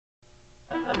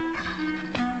Hi,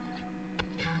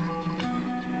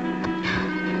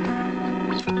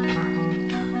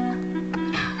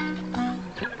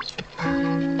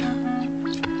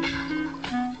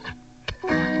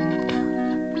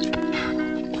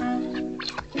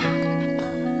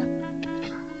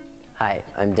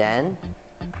 I'm Dan.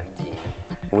 I'm Dean.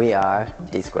 We are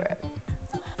D Squared.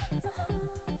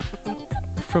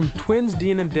 From twins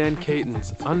Dean and Dan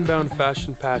Caton's unbound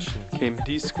fashion passion came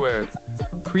D Squared,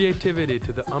 creativity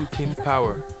to the umpteenth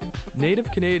power. Native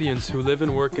Canadians who live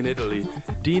and work in Italy,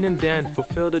 Dean and Dan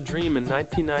fulfilled a dream in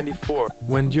 1994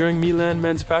 when during Milan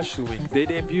Men's Fashion Week they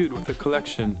debuted with a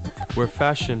collection where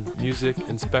fashion, music,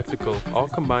 and spectacle all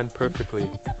combined perfectly.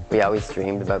 We always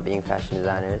dreamed about being fashion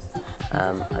designers.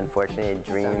 Unfortunately, a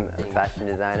dream of fashion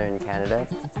designer in Canada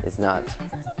is not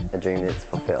a dream that's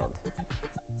fulfilled.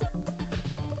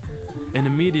 An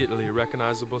immediately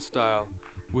recognizable style,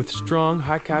 with strong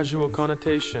high casual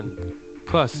connotation,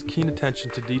 plus keen attention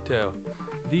to detail.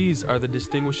 These are the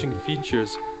distinguishing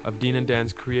features of Dean and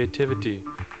Dan's creativity,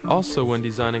 also when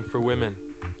designing for women.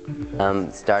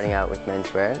 Starting out with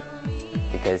menswear,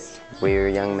 because we were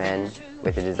young men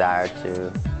with a desire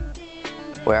to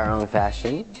wear our own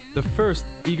fashion. The first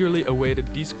eagerly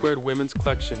awaited D Squared women's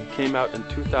collection came out in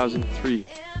 2003.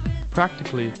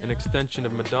 Practically an extension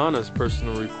of Madonna's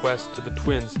personal request to the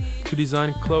twins to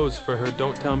design clothes for her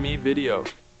Don't Tell Me video.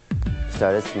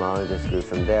 Started small and just grew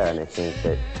from there, and I think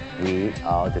that we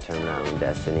all determine our own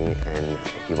destiny, and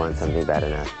if you want something bad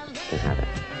enough, you can have it.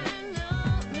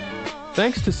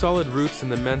 Thanks to solid roots in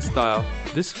the men's style,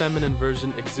 this feminine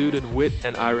version exuded wit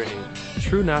and irony,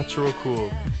 true natural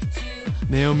cool.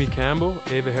 Naomi Campbell,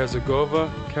 Eva Herzegova,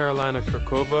 Carolina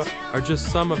Kirkova are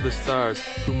just some of the stars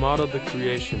who modeled the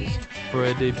creations for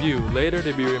a debut later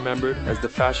to be remembered as the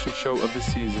fashion show of the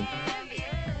season.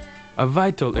 A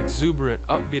vital, exuberant,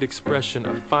 upbeat expression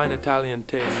of fine Italian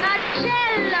taste.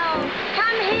 Marcello,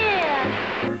 come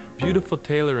here! Beautiful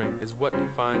tailoring is what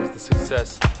defines the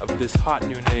success of this hot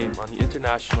new name on the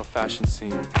international fashion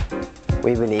scene.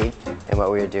 We believed in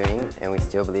what we were doing, and we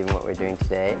still believe in what we're doing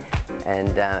today.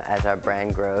 And as our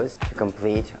brand grows, to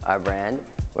complete our brand,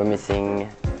 we're missing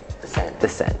the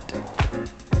scent.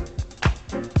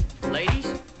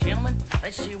 Ladies, gentlemen,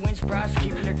 let's see who wins prize for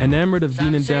keeping their... Enamored of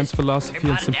Dean and Dan's philosophy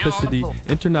and simplicity,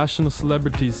 international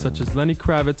celebrities such as Lenny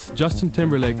Kravitz, Justin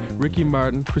Timberlake, Ricky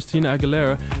Martin, Christina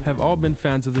Aguilera have all been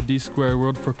fans of the D Square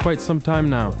world for quite some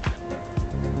time now.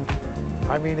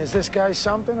 I mean, is this guy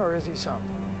something or is he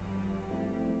something?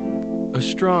 A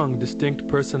strong, distinct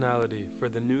personality for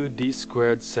the new D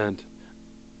Squared scent.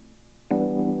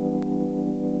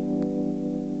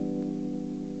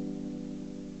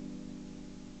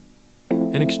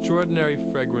 An extraordinary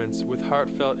fragrance with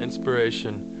heartfelt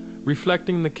inspiration,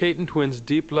 reflecting the Caton twins'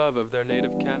 deep love of their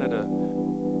native Canada.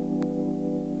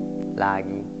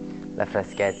 Laghi, la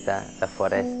freschezza, la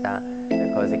foresta,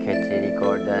 le cose che ci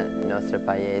ricorda il nostro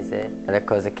paese, le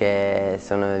cose che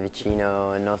sono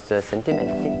vicino ai nostri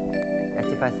sentimenti.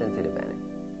 Ti fa sentire bene.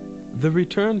 The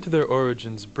return to their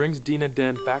origins brings Dean and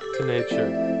Dan back to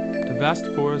nature, to vast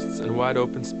forests and wide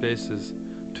open spaces,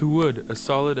 to wood, a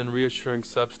solid and reassuring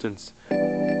substance.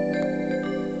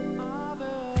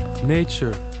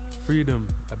 Nature, freedom,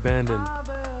 abandoned,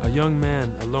 a young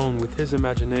man alone with his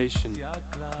imagination,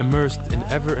 immersed in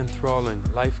ever-enthralling,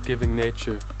 life-giving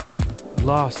nature,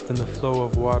 lost in the flow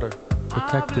of water,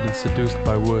 protected and seduced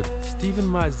by wood. Steven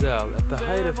Meisel at the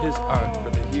height of his art for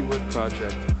the He Wood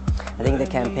project. I think the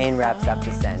campaign wraps up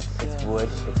the scent. It's wood,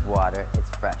 it's water, it's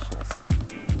freshness.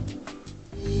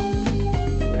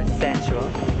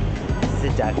 Sensual,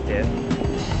 seductive,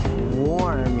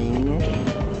 warming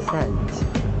scent.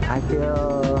 I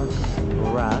feel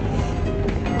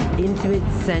rough,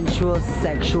 intimate, sensual,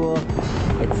 sexual.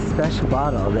 It's a special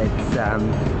bottle that's,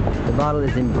 the bottle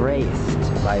is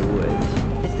embraced by wood.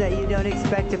 It's that you don't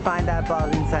expect to find that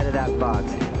bottle inside of that box.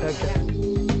 Okay.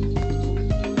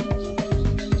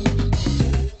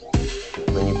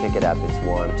 When you pick it up, it's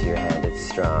warm to your hand, it's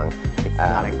strong. It's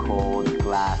not a cold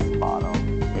glass bottle.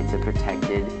 It's a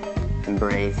protected,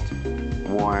 embraced,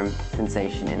 warm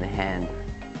sensation in the hand.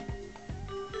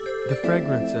 The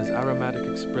fragrance as aromatic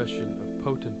expression of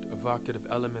potent, evocative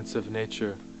elements of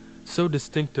nature. So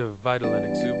distinctive, vital, and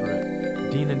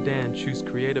exuberant, Dean and Dan choose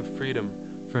creative freedom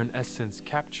for an essence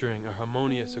capturing a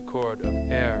harmonious accord of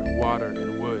air, water,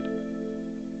 and wood.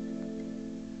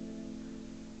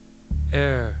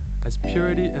 Air as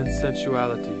purity and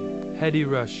sensuality, heady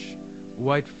rush,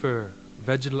 white fur,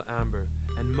 vegetal amber,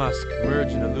 and musk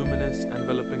merge in a luminous,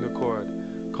 enveloping accord,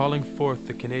 calling forth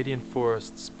the Canadian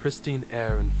forest's pristine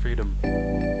air and freedom.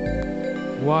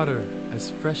 Water as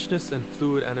freshness and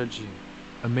fluid energy,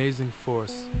 amazing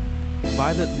force.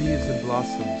 Violet leaves and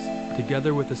blossoms,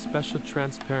 together with a special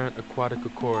transparent aquatic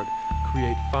accord,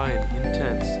 create fine,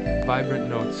 intense, vibrant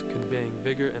notes conveying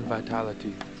vigor and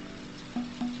vitality.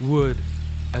 Wood,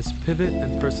 as pivot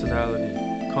and personality,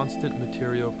 constant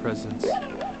material presence.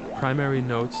 Primary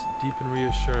notes, deep and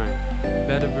reassuring,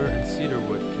 vetiver and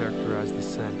cedarwood characterize the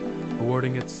scent,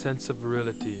 awarding its sense of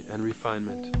virility and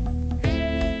refinement.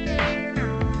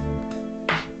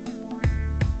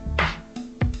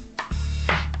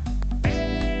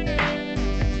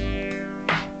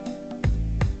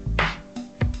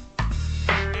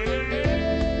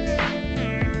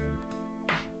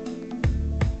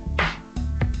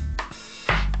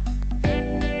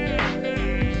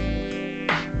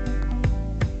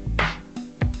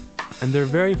 And their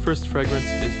very first fragrance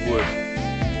is wood,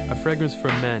 a fragrance for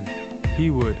men,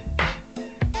 he wood.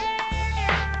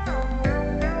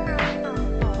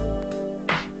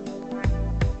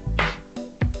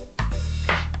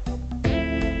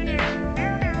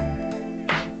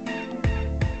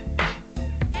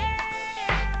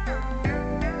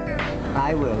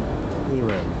 I would. He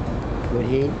would. Would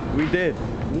he? We did.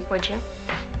 Would you?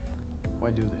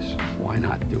 Why do this? Why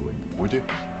not do it? Would you?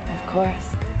 Of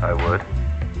course. I would.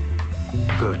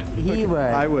 Good. He would.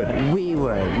 I would. We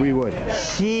would. We would.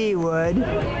 She would.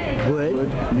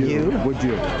 Would. You. Would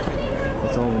you?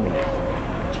 That's all we need.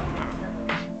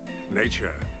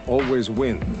 Nature always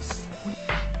wins.